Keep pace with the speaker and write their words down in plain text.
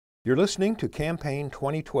You're listening to Campaign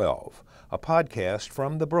 2012, a podcast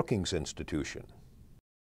from the Brookings Institution.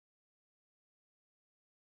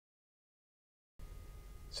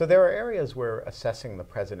 So there are areas where assessing the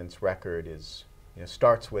president's record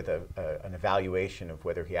starts with an evaluation of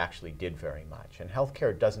whether he actually did very much. And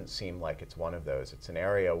healthcare doesn't seem like it's one of those. It's an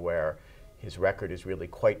area where his record is really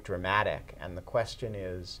quite dramatic. And the question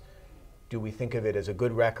is, do we think of it as a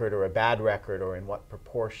good record or a bad record, or in what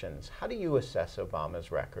proportions? How do you assess Obama's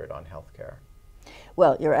record on healthcare?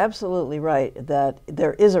 Well, you're absolutely right that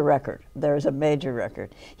there is a record. There is a major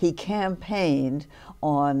record. He campaigned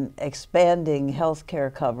on expanding health care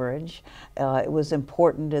coverage. It was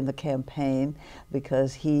important in the campaign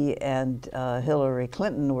because he and Hillary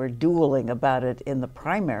Clinton were dueling about it in the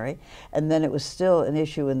primary, and then it was still an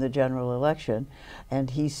issue in the general election. And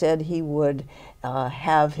he said he would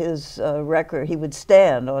have his record, he would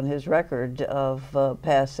stand on his record of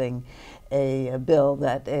passing a bill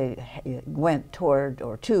that went toward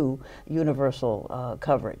or to universal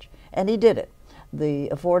coverage. And he did it. The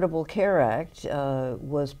Affordable Care Act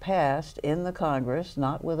was passed in the Congress,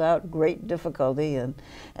 not without great difficulty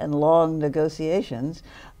and long negotiations,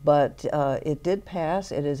 but it did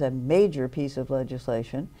pass. It is a major piece of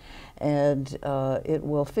legislation, and it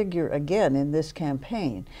will figure again in this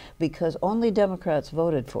campaign because only Democrats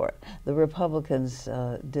voted for it. The Republicans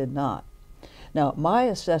did not. Now, my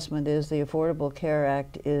assessment is the Affordable Care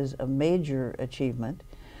Act is a major achievement.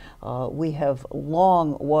 We have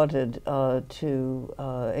long wanted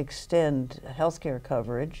to extend health care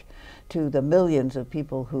coverage to the millions of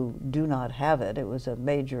people who do not have it. It was a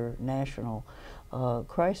major national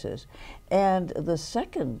crisis. And the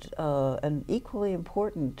second and equally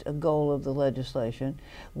important goal of the legislation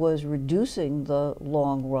was reducing the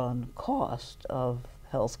long-run cost of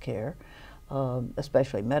health care,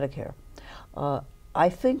 especially Medicare. I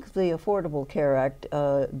think the Affordable Care Act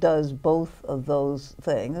does both of those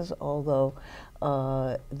things, although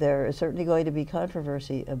there is certainly going to be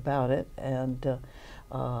controversy about it, and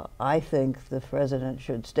I think the president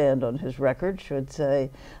should stand on his record, should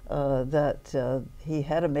say that he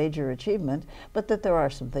had a major achievement, but that there are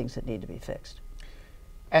some things that need to be fixed.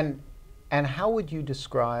 And how would you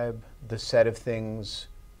describe the set of things?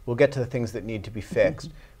 We'll get to the things that need to be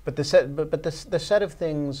fixed, but the set of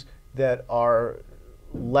things that are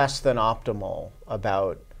less than optimal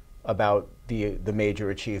about the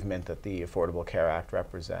major achievement that the Affordable Care Act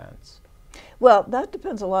represents? Well, that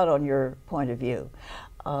depends a lot on your point of view.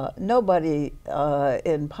 Nobody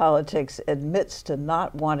in politics admits to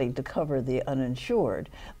not wanting to cover the uninsured,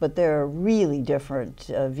 but there are really different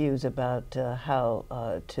views about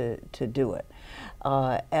how to do it.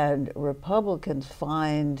 And Republicans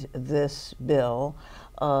find this bill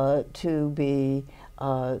to be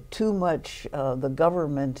too much the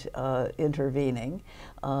government intervening,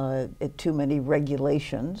 too many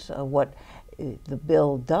regulations. What the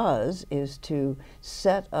bill does is to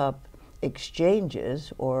set up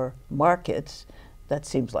exchanges or markets. That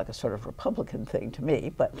seems like a sort of Republican thing to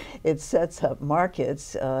me, but it sets up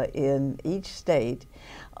markets in each state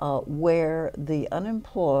where the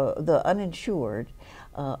uninsured,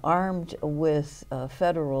 armed with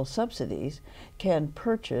federal subsidies, can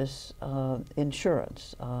purchase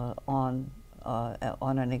insurance on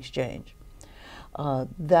an exchange.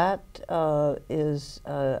 That is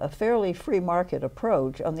a fairly free market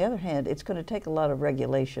approach. On the other hand, it's going to take a lot of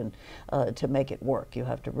regulation to make it work. You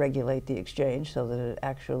have to regulate the exchange so that it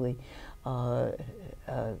actually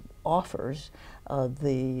offers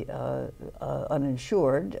the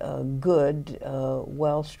uninsured good,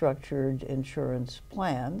 well-structured insurance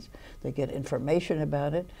plans. They get information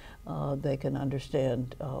about it. They can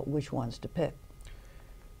understand which ones to pick.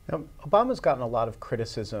 Now, Obama's gotten a lot of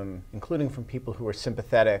criticism, including from people who are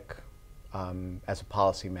sympathetic as a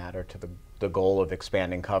policy matter to the goal of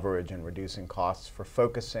expanding coverage and reducing costs, for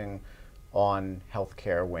focusing on health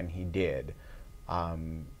care when he did.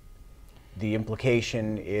 The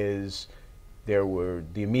implication is the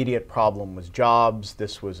immediate problem was jobs.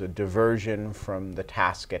 This was a diversion from the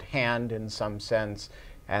task at hand in some sense,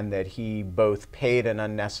 and that he both paid an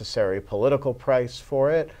unnecessary political price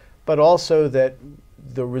for it, but also that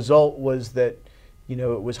the result was that,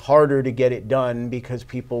 it was harder to get it done because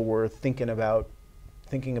people were thinking about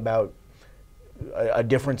a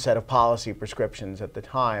different set of policy prescriptions at the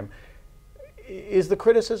time. Is the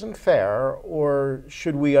criticism fair, or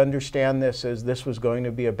should we understand this as this was going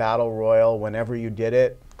to be a battle royal whenever you did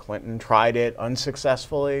it? Clinton tried it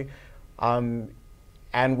unsuccessfully, and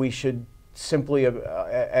we should simply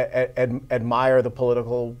admire the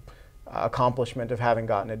political accomplishment of having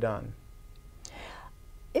gotten it done?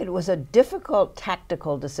 It was a difficult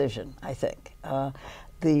tactical decision, I think.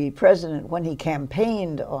 the president, when he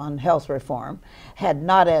campaigned on health reform, had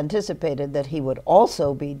not anticipated that he would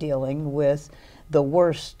also be dealing with the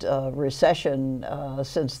worst recession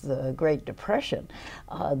since the Great Depression.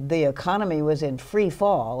 The economy was in free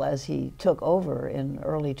fall as he took over in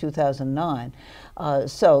early 2009.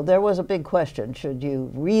 So there was a big question: should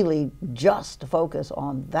you really just focus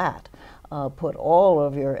on that? Put all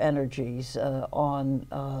of your energies on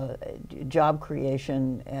job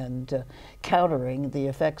creation and countering the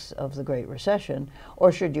effects of the Great Recession,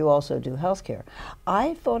 or should you also do health care?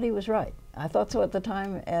 I thought he was right. I thought so at the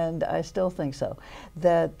time, and I still think so,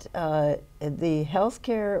 that the health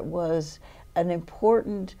care was an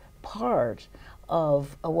important part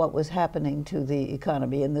of what was happening to the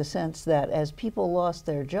economy, in the sense that as people lost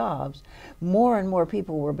their jobs, more and more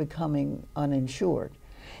people were becoming uninsured.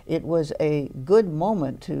 It was a good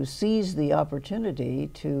moment to seize the opportunity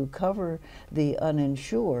to cover the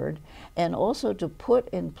uninsured and also to put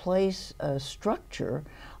in place a structure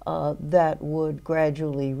that would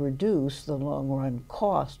gradually reduce the long-run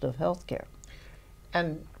cost of health care.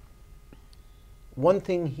 And one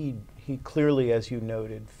thing he clearly, as you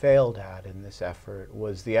noted, failed at in this effort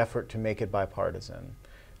was the effort to make it bipartisan.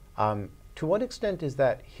 To what extent is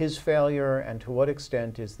that his failure, and to what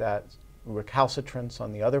extent is that recalcitrance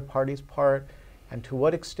on the other party's part, and to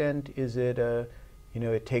what extent is it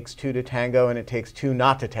it takes two to tango and it takes two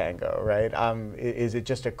not to tango, right? Is it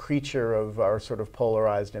just a creature of our sort of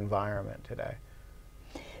polarized environment today?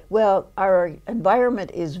 Well, our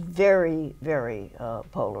environment is very, very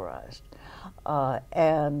polarized.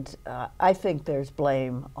 And I think there's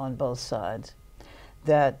blame on both sides.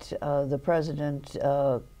 That the president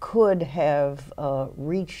could have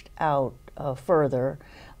reached out further,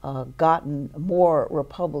 gotten more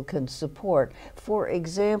Republican support. For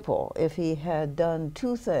example, if he had done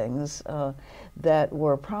two things that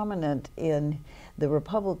were prominent in the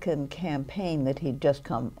Republican campaign that he'd just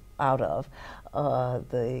come out of,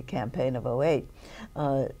 the campaign of '08,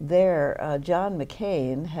 John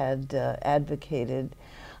McCain had advocated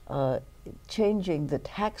changing the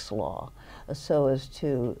tax law so as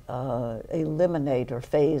to eliminate or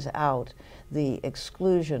phase out the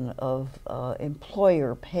exclusion of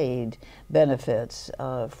employer-paid benefits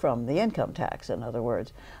from the income tax. In other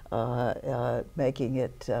words, making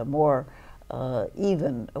it more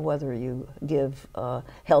even whether you give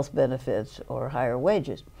health benefits or higher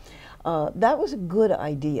wages. That was a good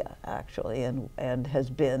idea, actually, and has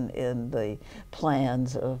been in the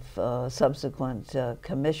plans of subsequent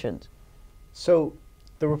commissions. So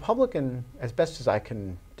the Republican, as best as I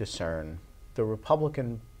can discern, the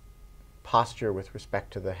Republican posture with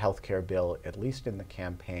respect to the health care bill, at least in the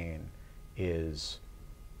campaign, is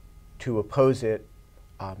to oppose it,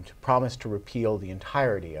 to promise to repeal the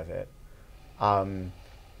entirety of it, and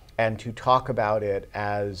to talk about it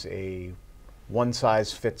as a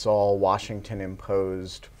one-size-fits-all,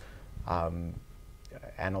 Washington-imposed, and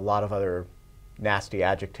a lot of other nasty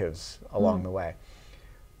adjectives along the way.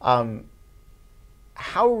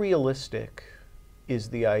 How realistic is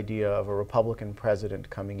the idea of a Republican president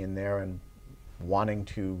coming in there and wanting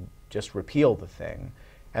to just repeal the thing?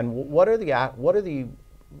 And what are the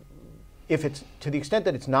if it's to the extent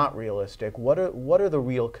that it's not realistic, what are the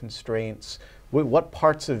real constraints? What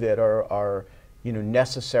parts of it are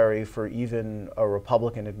necessary for even a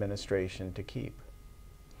Republican administration to keep?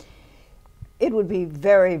 It would be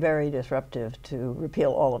very, very disruptive to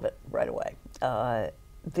repeal all of it right away.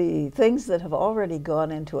 The things that have already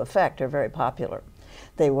gone into effect are very popular.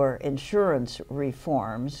 They were insurance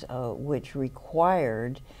reforms, which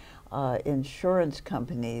required insurance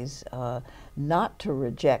companies not to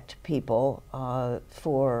reject people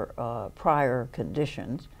for prior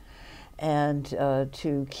conditions, and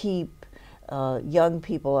to keep young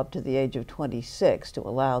people up to the age of 26, to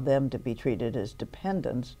allow them to be treated as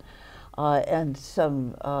dependents, and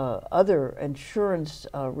some other insurance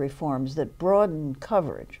reforms that broaden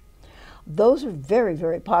coverage. Those are very,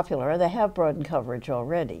 very popular, and they have broadened coverage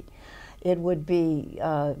already. It would be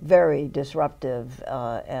very disruptive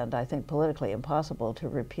and I think politically impossible to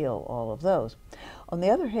repeal all of those. On the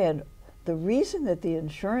other hand, the reason that the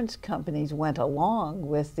insurance companies went along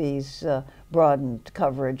with these broadened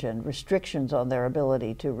coverage and restrictions on their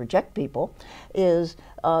ability to reject people is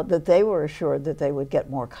that they were assured that they would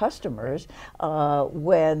get more customers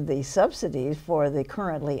when the subsidies for the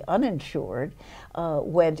currently uninsured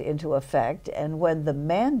went into effect, and when the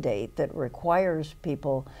mandate that requires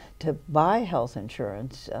people to buy health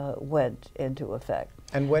insurance went into effect.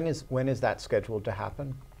 And when is that scheduled to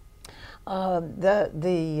happen? I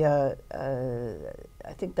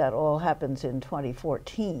think that all happens in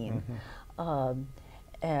 2014.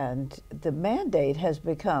 And the mandate has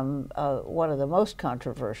become one of the most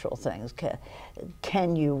controversial things.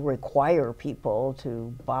 Can you require people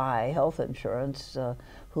to buy health insurance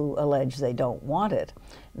who allege they don't want it?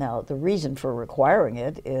 Now, the reason for requiring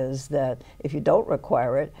it is that if you don't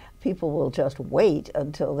require it, people will just wait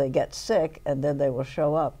until they get sick, and then they will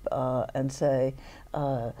show up and say,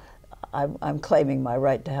 I'm claiming my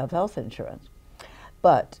right to have health insurance.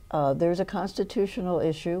 But there's a constitutional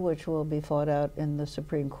issue which will be fought out in the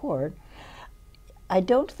Supreme Court. I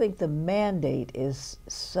don't think the mandate is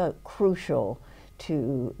so crucial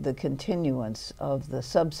to the continuance of the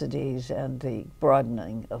subsidies and the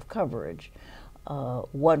broadening of coverage.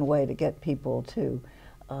 One way to get people to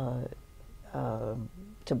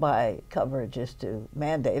buy coverage is to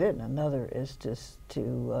mandate it, and another is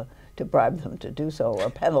to bribe them to do so or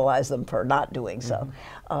penalize them for not doing so.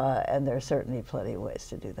 And there are certainly plenty of ways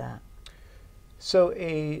to do that. So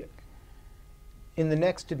in the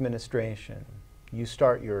next administration, you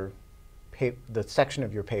start the section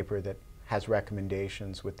of your paper that has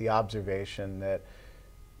recommendations with the observation that,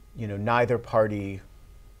 you know, neither party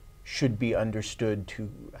should be understood to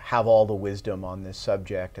have all the wisdom on this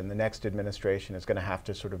subject, and the next administration is going to have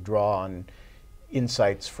to sort of draw on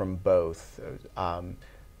insights from both.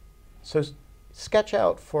 So sketch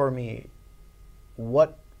out for me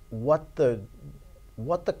what the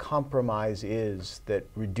compromise is that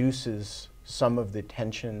reduces some of the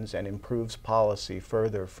tensions and improves policy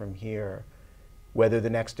further from here, whether the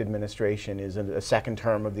next administration is a second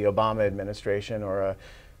term of the Obama administration or a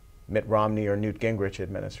Mitt Romney or Newt Gingrich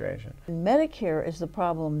administration. Medicare is the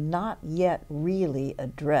problem not yet really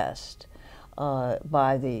addressed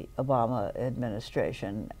by the Obama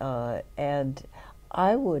administration, and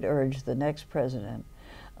I would urge the next president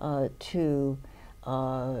to,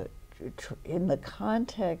 in the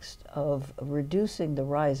context of reducing the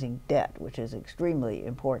rising debt, which is extremely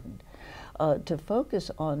important, to focus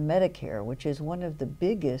on Medicare, which is one of the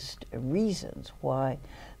biggest reasons why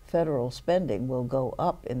federal spending will go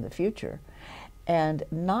up in the future, and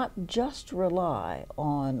not just rely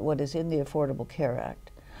on what is in the Affordable Care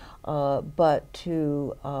Act, but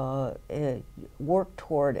to work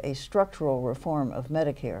toward a structural reform of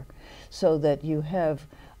Medicare so that you have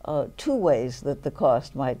two ways that the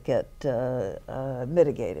cost might get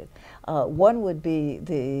mitigated. One would be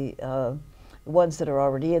the ones that are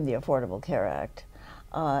already in the Affordable Care Act,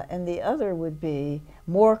 and the other would be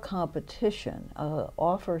more competition,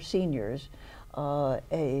 offer seniors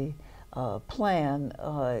a plan,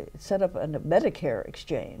 set up a Medicare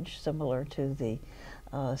exchange similar to the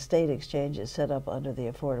state exchanges set up under the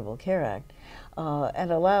Affordable Care Act,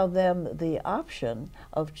 and allow them the option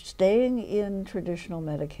of staying in traditional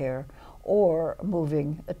Medicare or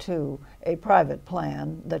moving to a private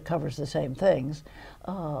plan that covers the same things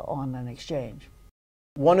on an exchange.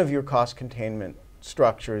 One of your cost containment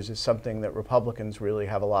structures is something that Republicans really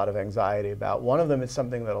have a lot of anxiety about. One of them is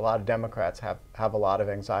something that a lot of Democrats have a lot of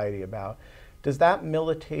anxiety about. Does that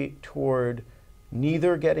militate toward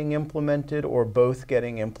neither getting implemented or both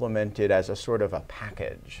getting implemented as a sort of a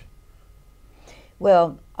package?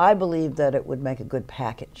 Well, I believe that it would make a good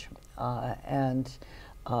package. And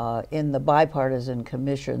in the bipartisan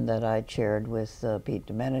commission that I chaired with Pete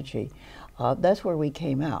Domenici, that's where we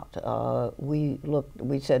came out. We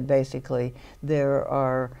said basically there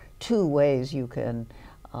are two ways you can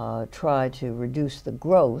try to reduce the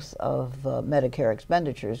growth of Medicare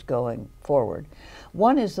expenditures going forward.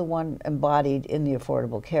 One is the one embodied in the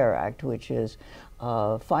Affordable Care Act, which is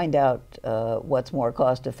find out what's more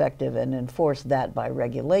cost effective and enforce that by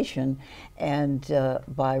regulation and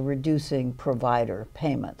by reducing provider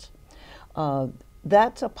payments.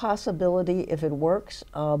 That's a possibility if it works,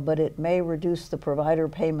 but it may reduce the provider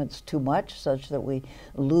payments too much, such that we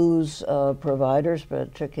lose providers,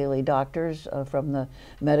 particularly doctors, from the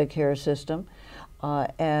Medicare system.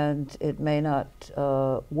 And it may not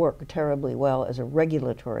work terribly well as a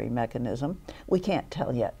regulatory mechanism. We can't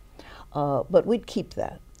tell yet, but we'd keep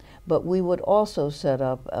that. But we would also set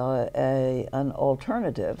up an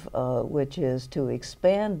alternative, which is to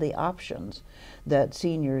expand the options that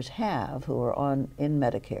seniors have who are in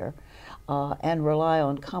Medicare and rely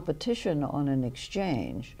on competition on an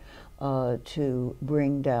exchange to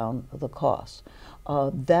bring down the costs.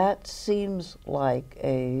 That seems like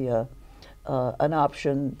an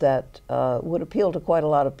option that would appeal to quite a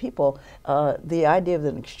lot of people. The idea of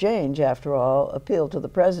an exchange, after all, appealed to the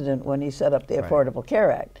president when he set up the Affordable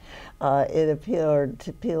Care Act. It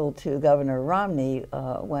appealed to Governor Romney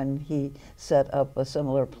when he set up a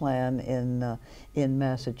similar plan in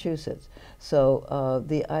Massachusetts. So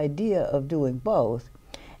the idea of doing both,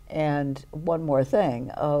 and one more thing,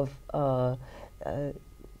 of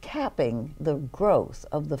capping the growth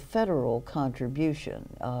of the federal contribution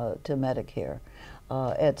to Medicare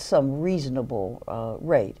at some reasonable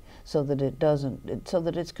rate, so that it doesn't, so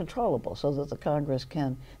that it's controllable, so that the Congress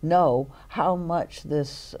can know how much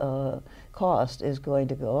this cost is going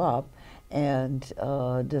to go up and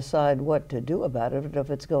decide what to do about it if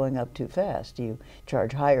it's going up too fast. Do you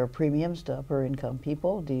charge higher premiums to upper income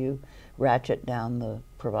people? Do you ratchet down the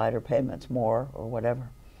provider payments more, or whatever?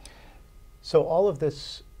 So all of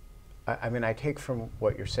this, I mean, I take from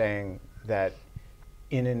what you're saying that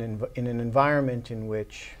in an environment in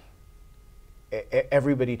which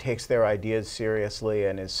everybody takes their ideas seriously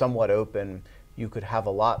and is somewhat open, you could have a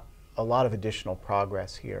lot of additional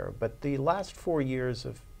progress here. But the last 4 years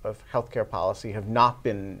of healthcare policy have not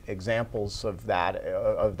been examples of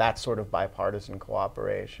that sort of bipartisan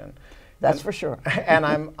cooperation. That's for sure.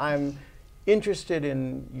 And I'm interested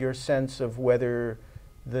in your sense of whether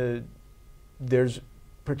there's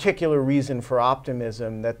particular reason for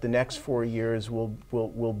optimism that the next 4 years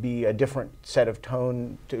will be a different set of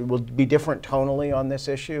tone, will be different tonally on this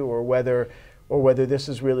issue, or whether this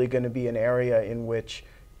is really going to be an area in which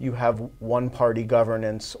you have one party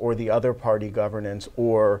governance or the other party governance,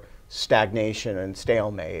 or stagnation and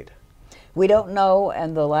stalemate. We don't know,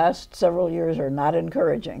 and the last several years are not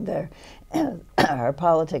encouraging. Our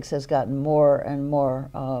politics has gotten more and more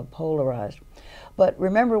polarized. But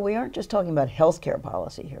remember, we aren't just talking about healthcare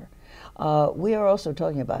policy here. We are also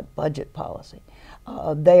talking about budget policy.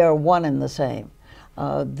 They are one and the same.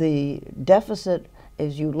 The deficit,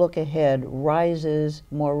 as you look ahead, rises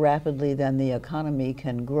more rapidly than the economy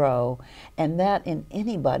can grow, and that in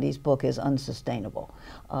anybody's book is unsustainable.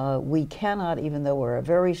 We cannot, even though we're a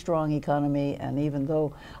very strong economy, and even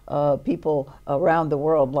though people around the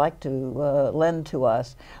world like to lend to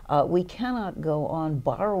us, we cannot go on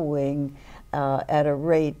borrowing at a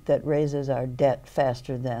rate that raises our debt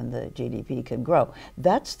faster than the GDP can grow.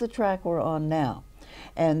 That's the track we're on now.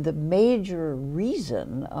 And the major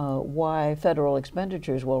reason why federal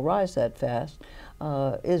expenditures will rise that fast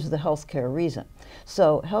is the healthcare reason.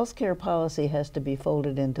 So healthcare policy has to be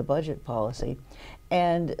folded into budget policy.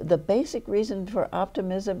 And the basic reason for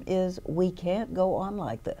optimism is we can't go on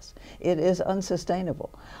like this. It is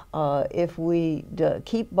unsustainable. If we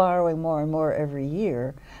keep borrowing more and more every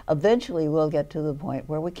year, eventually we'll get to the point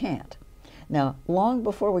where we can't. Now, long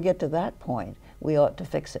before we get to that point, we ought to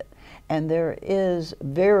fix it. And there is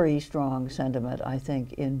very strong sentiment, I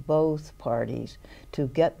think, in both parties to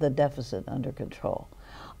get the deficit under control.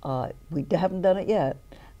 We haven't done it yet.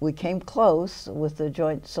 We came close with the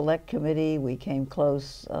Joint Select Committee. We came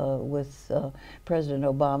close with President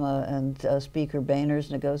Obama and Speaker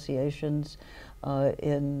Boehner's negotiations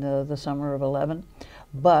in the summer of '11.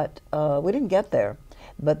 But we didn't get there.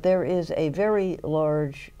 But there is a very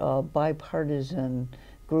large bipartisan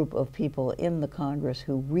group of people in the Congress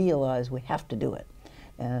who realize we have to do it.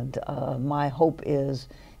 And my hope is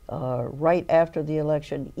right after the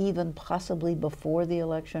election, even possibly before the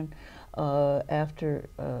election, after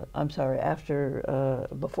the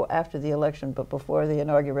election, but before the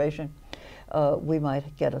inauguration, we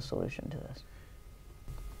might get a solution to this.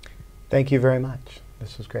 Thank you very much.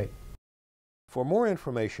 This was great. For more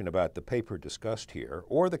information about the paper discussed here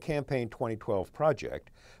or the Campaign 2012 project,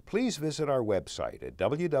 please visit our website at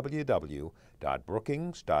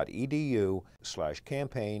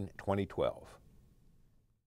www.brookings.edu/campaign2012.